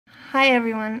Hi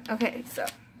everyone. Okay, so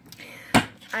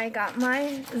I got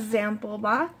my sample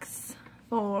box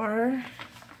for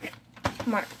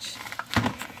March,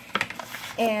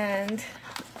 and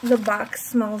the box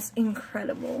smells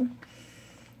incredible.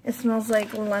 It smells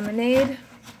like lemonade.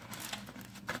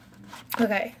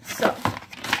 Okay, so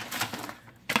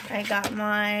I got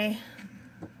my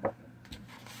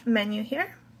menu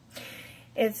here.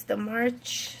 It's the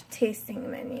March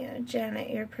tasting menu. Janet,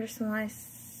 your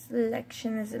personalized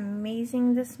selection is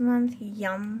amazing this month.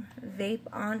 Yum. Vape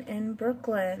on in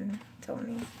Brooklyn.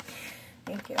 Tony.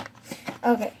 Thank you.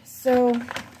 Okay, so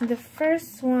the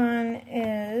first one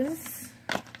is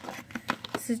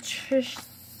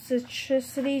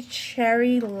Citricity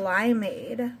Cherry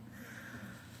Limeade.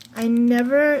 I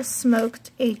never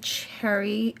smoked a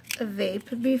cherry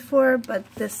vape before, but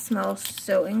this smells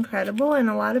so incredible, and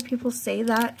a lot of people say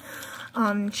that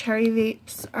cherry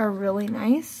vapes are really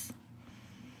nice,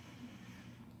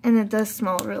 and it does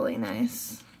smell really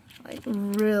nice, like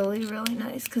really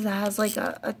nice, because it has like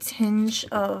a tinge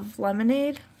of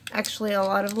lemonade, actually a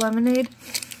lot of lemonade,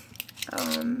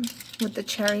 with the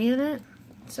cherry in it.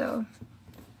 So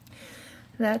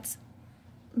that's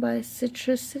by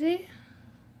Citricity.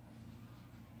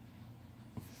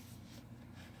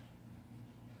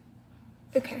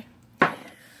 Okay,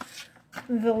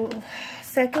 the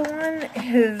second one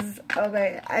is,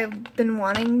 okay, I've been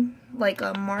wanting like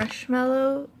a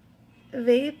marshmallow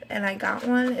vape, and I got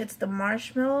one. It's the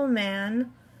Marshmallow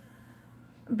Man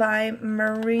by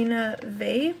Marina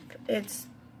Vape. It's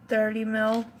 30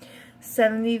 mil,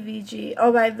 70 VG.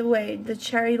 Oh, by the way, the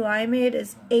Cherry Limeade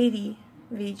is 80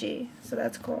 VG, so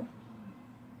that's cool.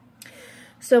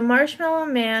 So Marshmallow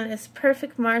Man is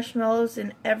perfect marshmallows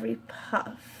in every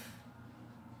puff.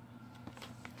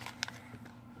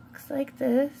 Like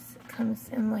this. It comes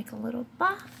in like a little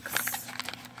box.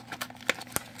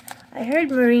 I heard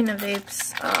Marina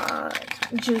Vape's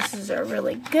juices are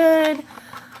really good.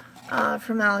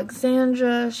 From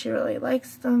Alexandra, she really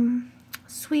likes them.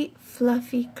 Sweet,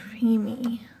 fluffy,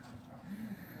 creamy.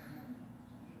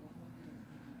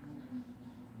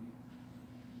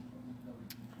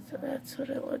 So that's what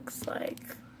it looks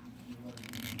like.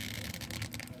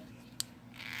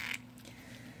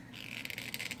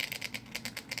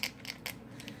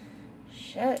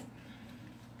 Shit.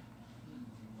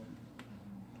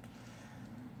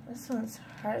 This one's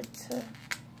hard to...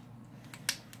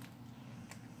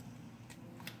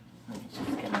 Let me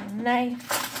just get a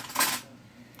knife.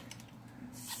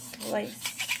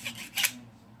 Slice.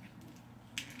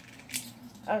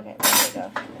 Okay, there we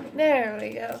go. There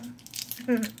we go.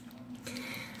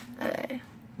 Okay.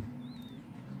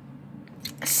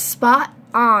 Spot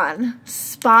on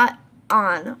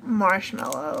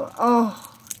marshmallow. Oh.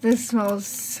 This smells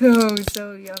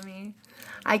so yummy.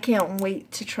 I can't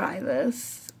wait to try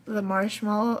this. The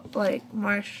marshmallow, like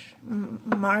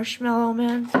Marshmallow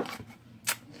Man. So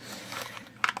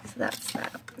that's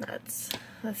that. That's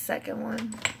the second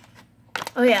one.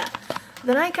 Oh yeah.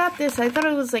 Then I got this. I thought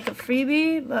it was like a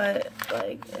freebie, but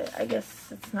like I guess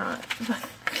it's not.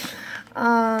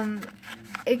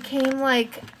 It came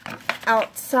like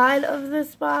outside of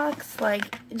this box,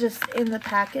 like just in the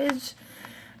package.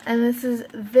 And this is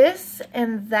this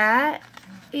and that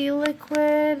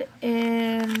e-liquid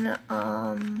in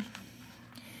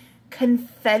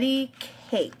confetti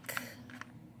cake.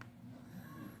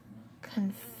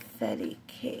 Confetti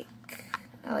cake.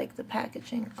 I like the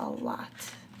packaging a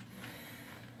lot.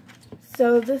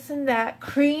 So this and that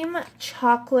cream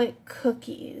chocolate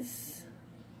cookies.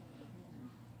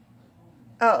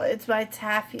 Oh, it's by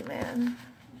Taffy Man.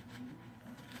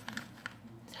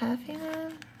 Taffy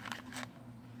Man?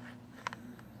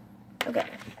 Okay,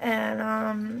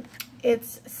 and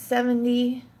it's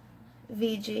 70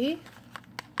 VG,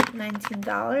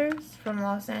 $19 from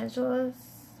Los Angeles,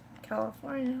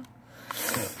 California.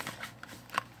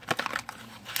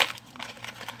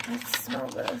 Let's smell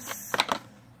this.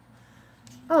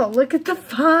 Oh, look at the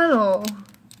bottle.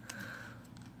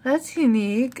 That's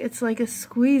unique. It's like a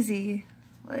squeezy.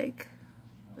 Like,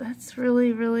 that's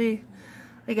really,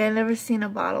 like, I've never seen a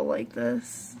bottle like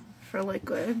this for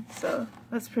liquid, so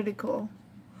that's pretty cool.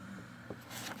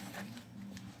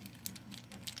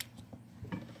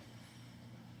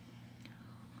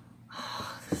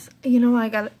 Oh, this, you know, I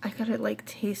gotta like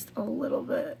taste a little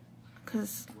bit,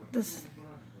 because this,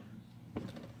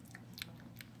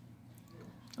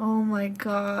 oh my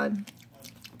god,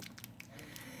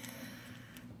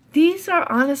 these are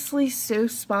honestly so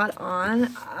spot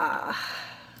on.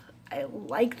 I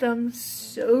like them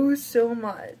so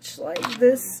much. Like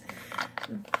this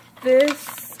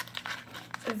vape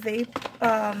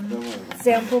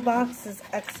sample box is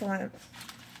excellent.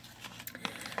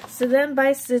 So then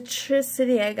by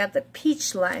Citricity, I got the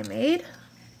Peach Limeade.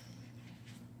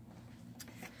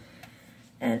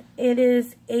 And it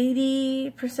is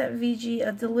 80% VG,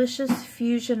 a delicious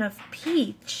fusion of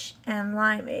peach and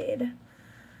limeade.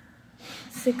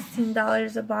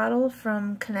 $16 a bottle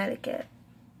from Connecticut.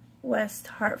 West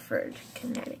Hartford,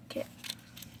 Connecticut.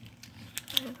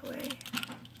 By the way.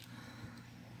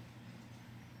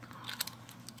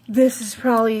 This is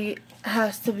probably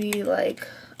has to be like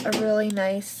a really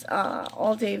nice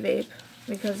all-day vape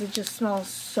because it just smells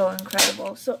so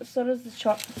incredible. So does the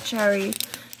cherry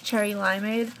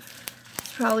limeade.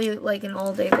 It's probably like an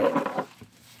all-day vape.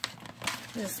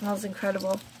 It smells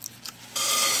incredible.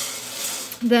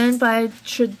 Then by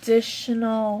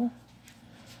Traditional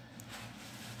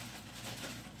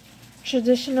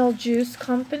Juice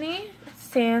Company,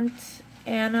 Santa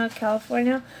Ana,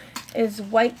 California, is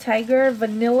White Tiger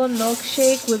Vanilla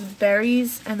Milkshake with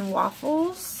berries and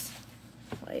waffles.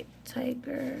 White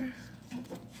Tiger.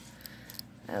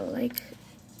 I like.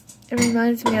 It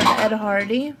reminds me of Ed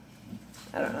Hardy.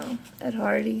 I don't know. Ed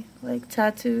Hardy. Like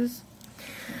tattoos.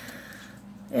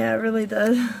 Yeah, it really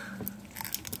does.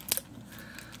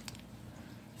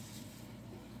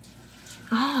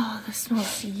 Oh, this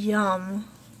smells yum.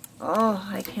 Oh,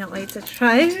 I can't wait to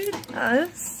try it.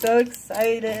 I'm so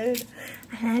excited.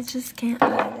 And I just can't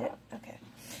hide it. Okay.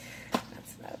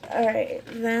 That's enough. Alright,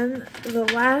 then the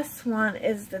last one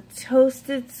is the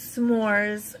Toasted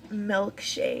S'mores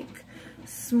Milkshake.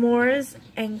 S'mores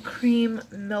and cream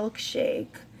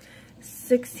milkshake.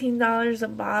 $16 a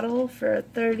bottle for a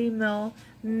 30 ml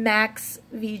max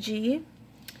VG.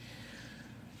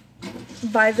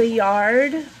 By The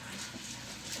Yard,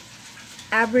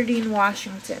 Aberdeen,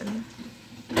 Washington.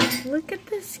 Look at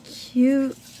this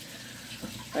cute,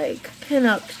 like,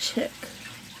 pinup chick.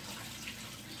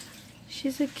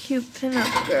 She's a cute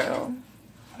pinup girl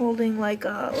holding like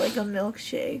a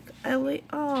milkshake.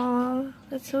 Aw,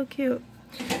 that's so cute.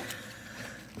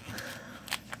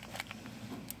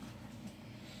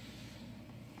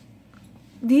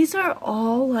 These are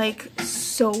all like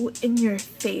so in your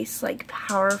face, like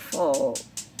powerful.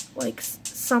 Like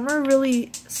some are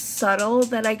really subtle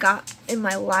that I got in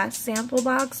my last sample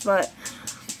box, but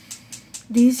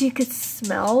these you could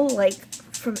smell like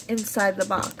from inside the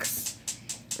box.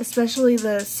 Especially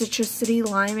the Citricity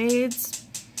Limeades.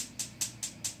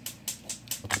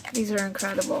 These are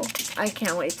incredible. I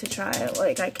can't wait to try it.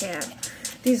 Like, I can't.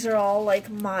 These are all like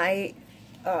my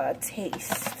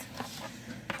taste.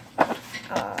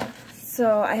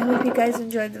 So I hope you guys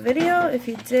enjoyed the video. If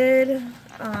you did,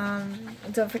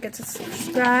 don't forget to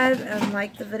subscribe and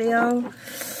like the video.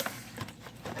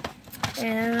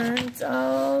 And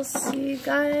I'll see you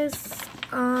guys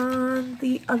on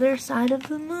the other side of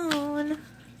the moon.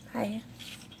 Bye.